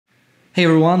Hey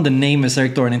everyone, the name is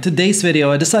Erik, and in today's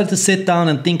video I decided to sit down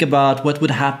and think about what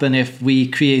would happen if we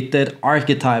created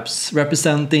archetypes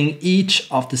representing each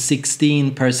of the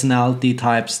 16 personality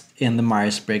types in the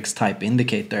Myers-Briggs type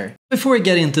indicator. Before we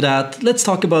get into that, let's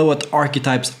talk about what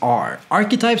archetypes are.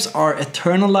 Archetypes are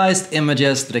eternalized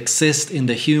images that exist in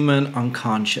the human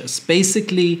unconscious.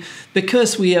 Basically,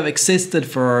 because we have existed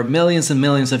for millions and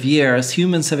millions of years,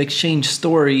 humans have exchanged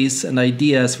stories and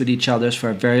ideas with each other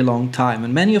for a very long time,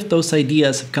 and many of those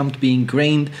ideas have come to be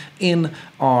ingrained in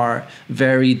our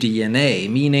very DNA,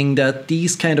 meaning that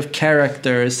these kind of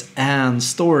characters and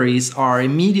stories are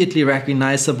immediately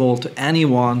recognizable to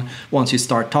anyone once you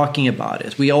start talking about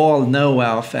it. We all know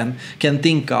of and can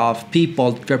think of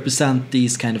people that represent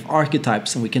these kind of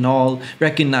archetypes, and we can all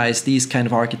recognize these kind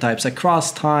of archetypes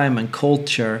across time and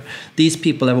culture. These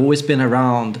people have always been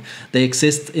around. They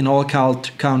exist in all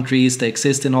countries, they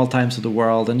exist in all times of the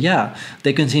world, and yeah,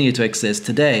 they continue to exist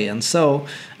today. And so,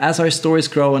 as our stories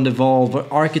grow and evolve,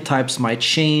 archetypes might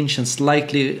change and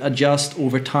slightly adjust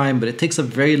over time, but it takes a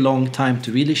very long time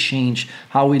to really change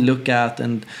how we look at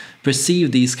and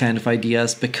perceive these kind of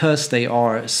ideas, because they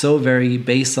are so very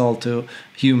basal to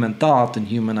human thought and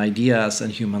human ideas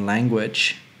and human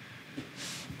language.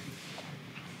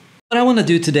 What I want to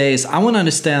do today is I want to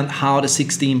understand how the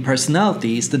 16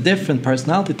 personalities, the different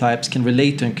personality types, can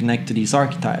relate to and connect to these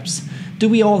archetypes. Do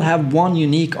we all have one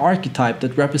unique archetype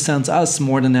that represents us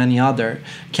more than any other?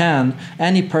 Can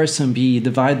any person be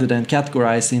divided and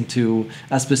categorized into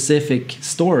a specific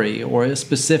story or a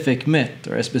specific myth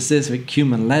or a specific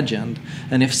human legend?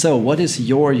 And if so, what is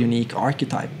your unique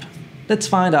archetype? Let's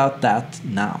find out that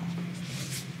now.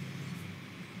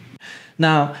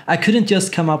 Now, I couldn't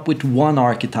just come up with one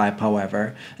archetype,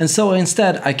 however, and so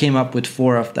instead I came up with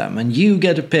 4 of them, and you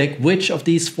get to pick which of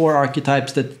these 4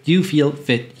 archetypes that you feel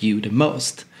fit you the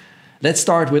most. Let's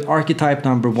start with archetype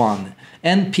number 1,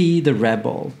 NP the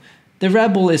Rebel. The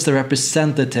Rebel is the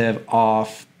representative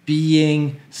of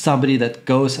being somebody that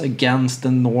goes against the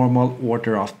normal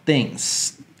order of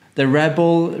things. The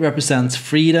Rebel represents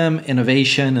freedom,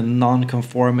 innovation, and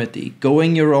non-conformity,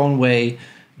 going your own way,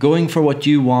 going for what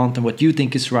you want and what you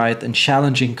think is right, and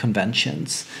challenging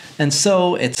conventions. And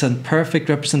so it's a perfect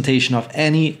representation of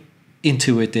any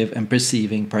intuitive and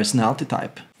perceiving personality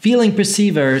type. Feeling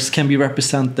perceivers can be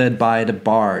represented by the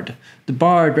Bard. The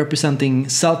Bard representing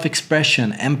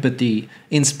self-expression, empathy,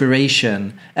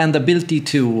 inspiration, and the ability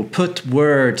to put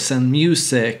words and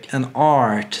music and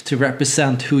art to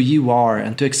represent who you are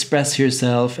and to express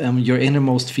yourself and your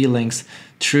innermost feelings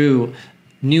through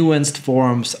nuanced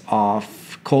forms of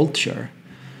culture.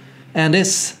 And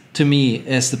this, to me,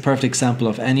 is the perfect example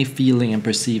of any feeling and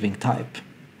perceiving type.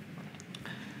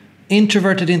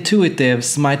 Introverted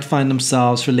intuitives might find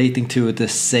themselves relating to the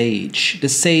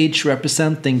sage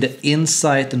representing the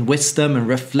insight and wisdom and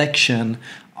reflection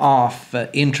of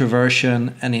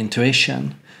introversion and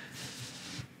intuition.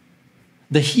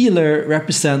 The healer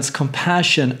represents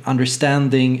compassion,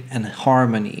 understanding, and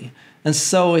harmony. And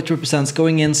so it represents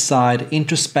going inside,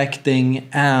 introspecting,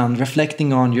 and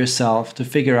reflecting on yourself to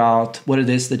figure out what it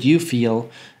is that you feel,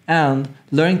 and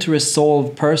learning to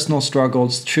resolve personal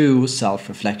struggles through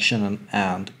self-reflection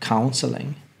and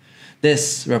counseling.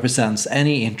 This represents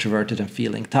any introverted and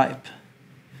feeling type.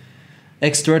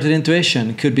 Extroverted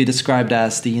intuition could be described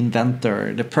as the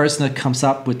inventor, the person that comes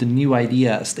up with the new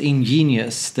ideas, the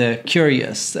ingenious, the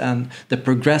curious, and the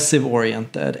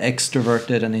progressive-oriented,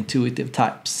 extroverted and intuitive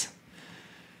types.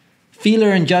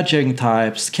 Feeler and judging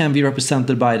types can be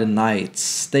represented by the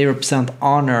Knights. They represent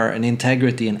honor and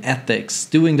integrity and ethics,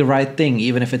 doing the right thing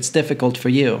even if it's difficult for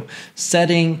you,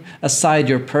 setting aside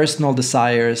your personal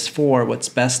desires for what's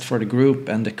best for the group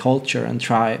and the culture and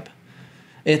tribe.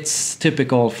 It's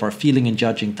typical for feeling and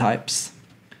judging types.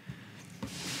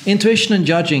 Intuition and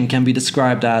judging can be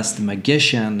described as the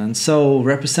magician, and so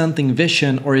representing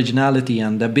vision, originality,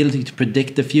 and the ability to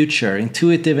predict the future.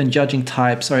 Intuitive and judging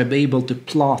types are able to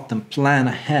plot and plan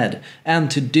ahead and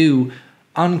to do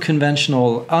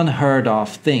unconventional, unheard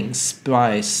of things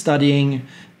by studying,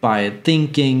 by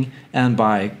thinking, and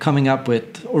by coming up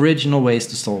with original ways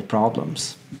to solve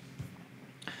problems.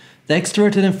 The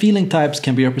extroverted and feeling types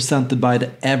can be represented by the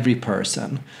every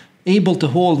person, able to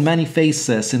hold many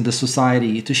faces in the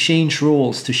society, to change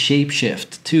roles, to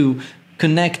shapeshift, to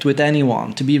connect with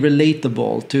anyone, to be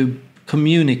relatable, to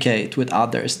communicate with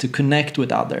others, to connect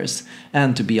with others,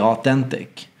 and to be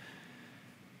authentic.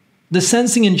 The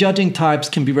sensing and judging types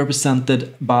can be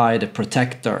represented by the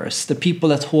protectors, the people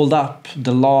that hold up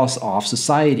the laws of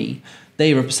society.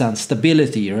 They represent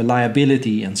stability,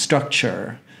 reliability, and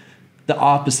structure, the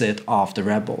opposite of the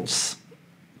rebels.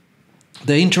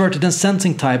 The introverted and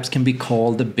sensing types can be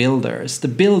called the builders. The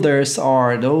builders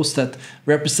are those that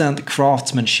represent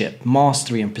craftsmanship,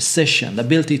 mastery, and precision, the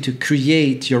ability to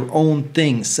create your own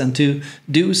things and to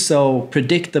do so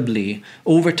predictably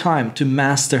over time, to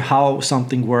master how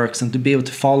something works and to be able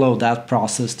to follow that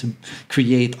process to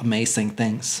create amazing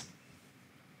things.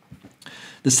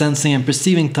 The sensing and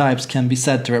perceiving types can be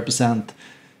said to represent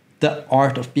the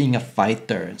art of being a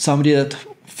fighter, somebody that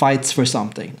fights for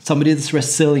something, somebody that's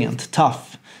resilient,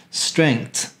 tough,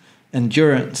 strength,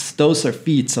 endurance. Those are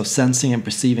feats of sensing and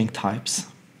perceiving types.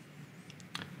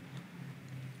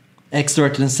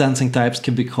 Extroverted and sensing types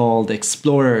can be called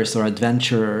explorers or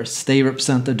adventurers. They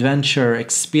represent adventure,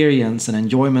 experience, and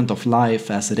enjoyment of life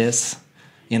as it is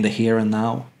in the here and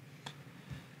now.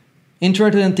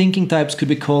 Introverted and thinking types could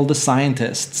be called the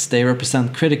scientists. They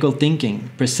represent critical thinking,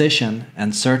 precision,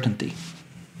 and certainty.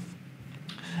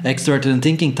 Extroverted and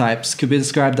thinking types could be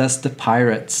described as the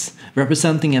pirates,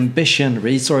 representing ambition,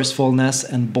 resourcefulness,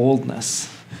 and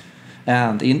boldness.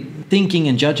 And in thinking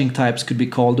and judging types could be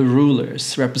called the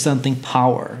rulers, representing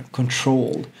power,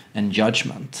 control, and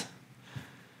judgment.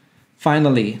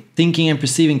 Finally, thinking and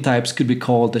perceiving types could be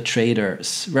called the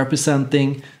traders,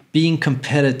 representing being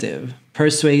competitive,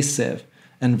 persuasive,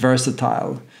 and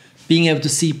versatile, being able to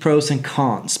see pros and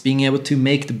cons, being able to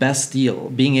make the best deal,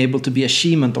 being able to be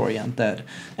achievement-oriented,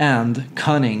 and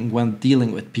cunning when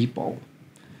dealing with people.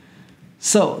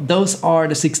 So, those are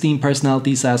the 16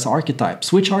 personalities as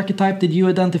archetypes. Which archetype did you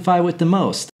identify with the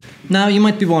most? Now, you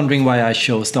might be wondering why I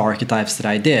chose the archetypes that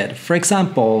I did. For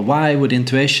example, why would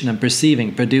intuition and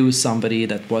perceiving produce somebody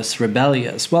that was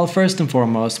rebellious? Well, first and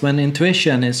foremost, when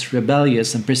intuition is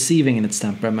rebellious and perceiving in its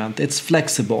temperament, it's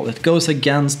flexible. It goes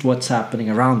against what's happening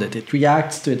around it. It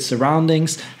reacts to its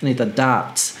surroundings and it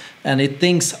adapts. And it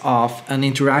thinks of an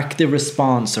interactive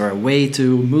response or a way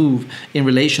to move in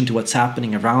relation to what's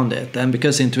happening around it. And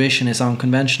because intuition is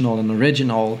unconventional and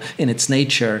original in its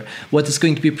nature, what is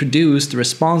going to be produced, the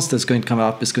response that's going to come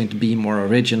up, is going to be more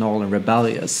original and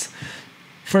rebellious.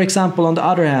 For example, on the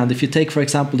other hand, if you take, for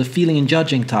example, the feeling and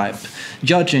judging type,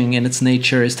 judging in its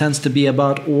nature tends to be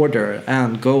about order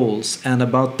and goals and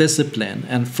about discipline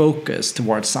and focus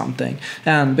towards something.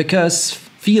 And because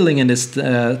feeling in this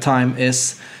time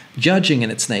is judging in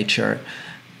its nature,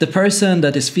 the person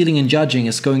that is feeling and judging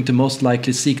is going to most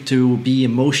likely seek to be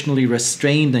emotionally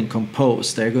restrained and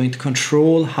composed. They're going to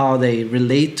control how they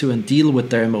relate to and deal with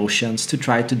their emotions to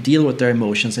try to deal with their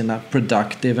emotions in a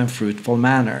productive and fruitful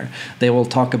manner. They will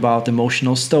talk about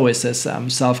emotional stoicism,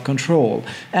 self-control,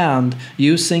 and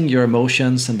using your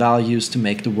emotions and values to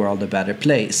make the world a better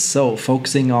place. So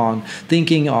focusing on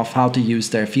thinking of how to use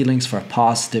their feelings for a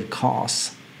positive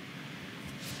cause.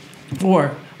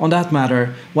 Or, on that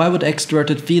matter, why would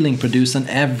extroverted feeling produce in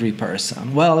every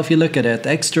person? Well, if you look at it,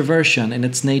 extroversion in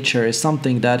its nature is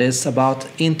something that is about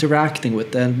interacting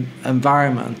with the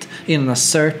environment in an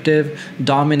assertive,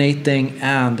 dominating,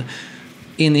 and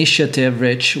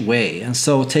initiative-rich way. And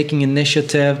so taking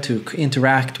initiative to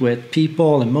interact with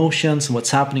people, emotions, and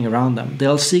what's happening around them.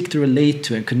 They'll seek to relate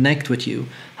to and connect with you.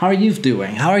 How are you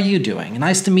doing? How are you doing?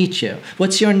 Nice to meet you.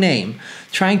 What's your name?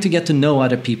 Trying to get to know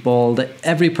other people that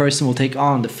every person will take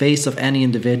on the face of any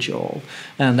individual.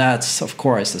 And that's, of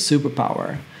course, a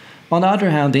superpower. On the other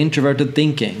hand, the introverted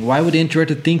thinking. Why would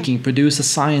introverted thinking produce a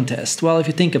scientist? Well, if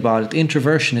you think about it,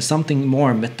 introversion is something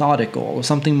more methodical,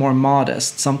 something more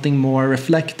modest, something more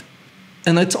reflective.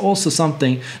 And it's also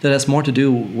something that has more to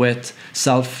do with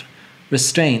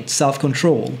self-restraint,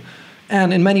 self-control.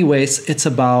 And in many ways, it's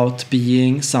about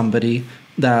being somebody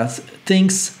that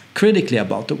thinks critically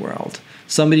about the world.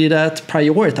 Somebody that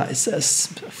prioritizes,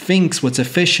 thinks what's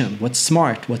efficient, what's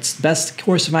smart, what's the best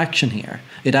course of action here.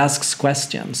 It asks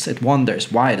questions. It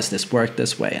wonders, why does this work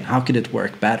this way? And how could it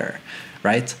work better?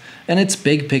 Right? And it's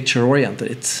big picture oriented.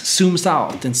 It zooms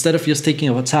out. Instead of just thinking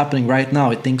of what's happening right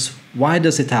now, it thinks, why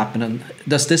does it happen? And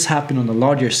does this happen on a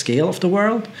larger scale of the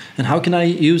world? And how can I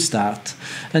use that?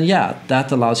 And yeah,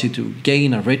 that allows you to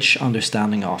gain a rich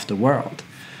understanding of the world.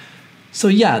 So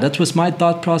yeah, that was my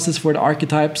thought process for the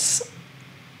archetypes.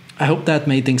 I hope that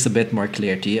made things a bit more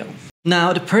clear to you.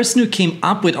 Now, the person who came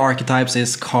up with archetypes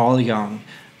is Carl Jung,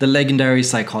 the legendary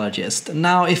psychologist.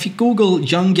 Now, if you Google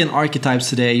Jungian archetypes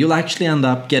today, you'll actually end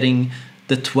up getting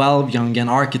the 12 Jungian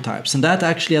archetypes. And that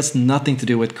actually has nothing to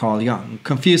do with Carl Jung.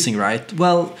 Confusing, right?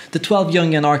 Well, the 12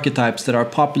 Jungian archetypes that are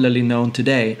popularly known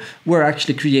today were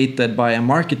actually created by a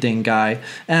marketing guy,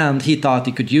 and he thought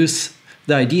he could use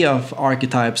the idea of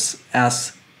archetypes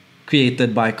as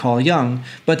created by Carl Jung,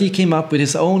 but he came up with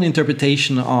his own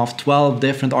interpretation of 12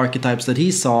 different archetypes that he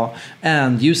saw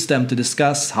and used them to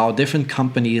discuss how different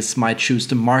companies might choose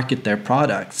to market their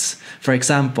products. For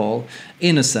example,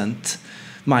 innocent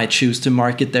might choose to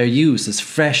market their use as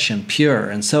fresh and pure,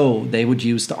 and so they would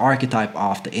use the archetype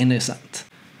of the innocent.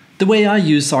 The way I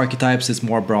use archetypes is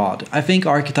more broad. I think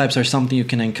archetypes are something you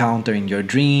can encounter in your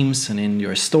dreams and in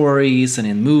your stories and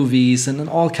in movies and in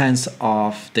all kinds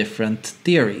of different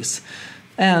theories.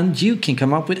 And you can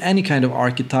come up with any kind of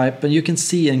archetype, and you can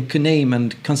see and name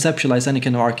and conceptualize any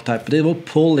kind of archetype, but it will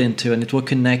pull into and it will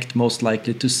connect most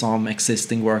likely to some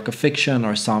existing work of fiction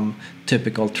or some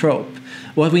typical trope.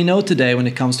 What we know today when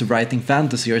it comes to writing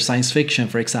fantasy or science fiction,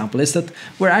 for example, is that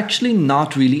we're actually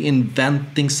not really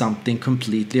inventing something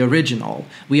completely original.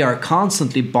 We are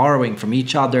constantly borrowing from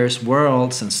each other's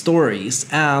worlds and stories,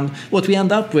 and what we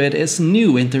end up with is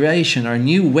new iteration or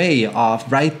new way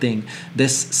of writing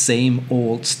this same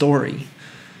old story.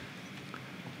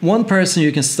 One person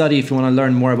you can study if you want to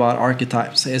learn more about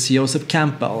archetypes is Joseph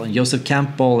Campbell. And Joseph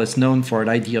Campbell is known for the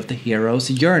idea of the hero's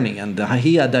journey, and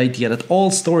he had the idea that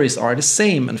all stories are the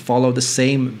same and follow the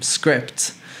same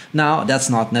script. Now, that's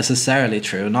not necessarily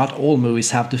true. Not all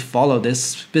movies have to follow this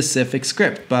specific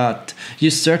script, but you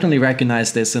certainly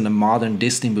recognize this in a modern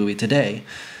Disney movie today.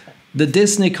 The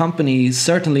Disney company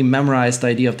certainly memorized the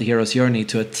idea of the hero's journey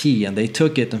to a T, and they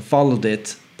took it and followed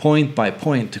it point by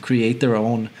point to create their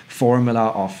own formula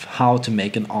of how to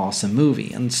make an awesome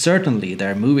movie. And certainly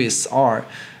their movies are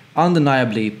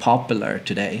undeniably popular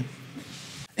today.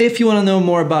 If you want to know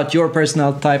more about your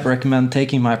personality type, I recommend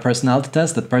taking my personality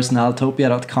test at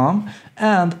personalitopia.com.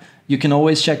 And you can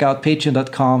always check out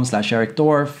patreon.com/Erik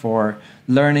Thor for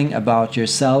learning about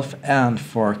yourself and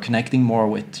for connecting more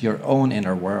with your own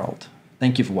inner world.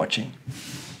 Thank you for watching.